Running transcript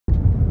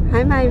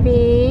Hi,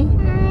 Myvi.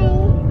 Hi.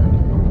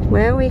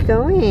 Where are we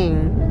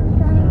going?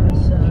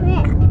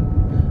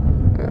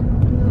 Trip.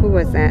 Who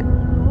was that?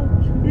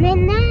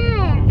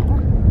 Nana.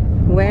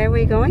 Where are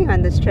we going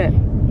on this trip? To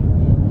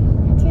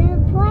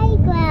the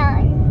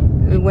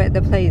playground. Where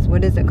the place?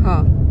 What is it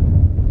called?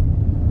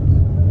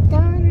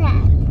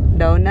 Donut.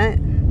 Donut?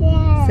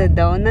 Yeah.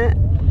 Sedona?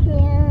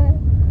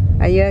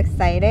 Yeah. Are you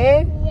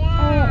excited?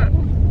 Yeah.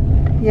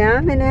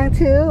 Yeah, Minang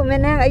too.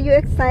 Minang, are you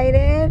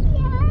excited?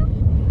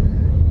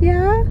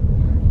 Yeah?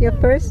 Your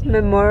first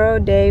Memorial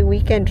Day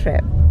weekend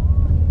trip.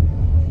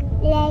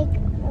 Like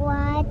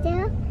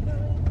water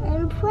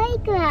and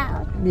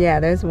playground. Yeah,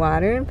 there's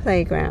water and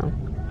playground.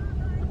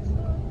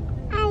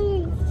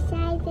 I'm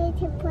excited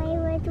to play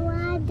with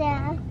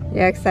water.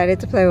 You're excited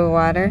to play with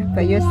water?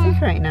 But you're Yeah.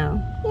 sick right now.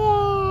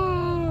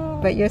 Yeah.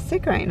 But you're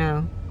sick right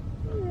now.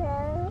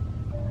 No.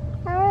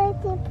 I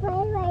want to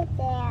play right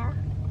there.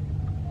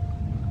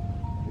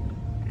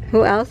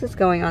 Who else is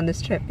going on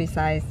this trip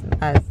besides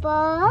us?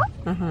 Bo,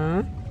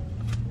 Uh-huh.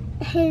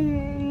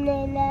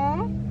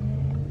 Nana,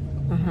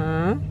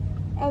 Uh-huh.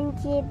 and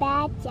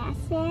Jiba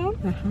Jackson,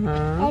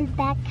 Uh-huh. and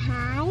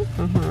Bakai,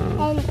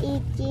 Uh-huh. and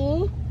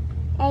Iggy,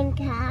 and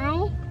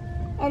Kai,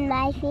 and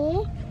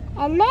Myfi,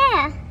 and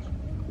Mare,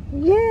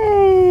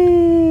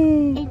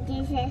 Yay! and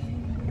Jesus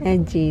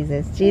And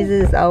Jesus.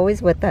 Jesus is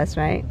always with us,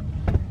 right?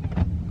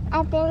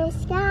 up in the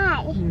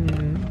sky.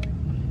 Hmm.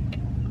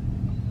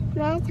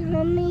 Mare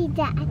told me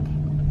that.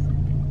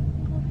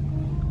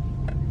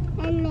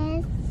 And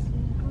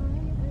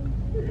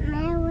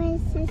Mare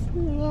was this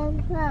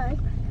new clothes,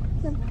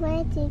 the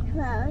pretty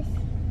clothes.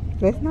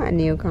 That's not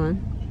Neocon.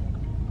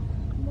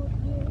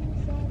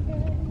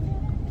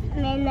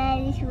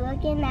 Nana is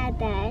looking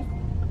at us.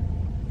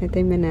 I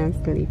think Minang's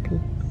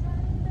sleeping.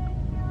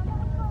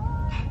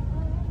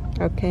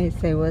 Okay,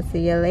 so we'll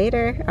see you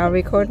later. I'll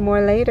record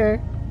more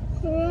later.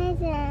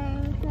 Listen.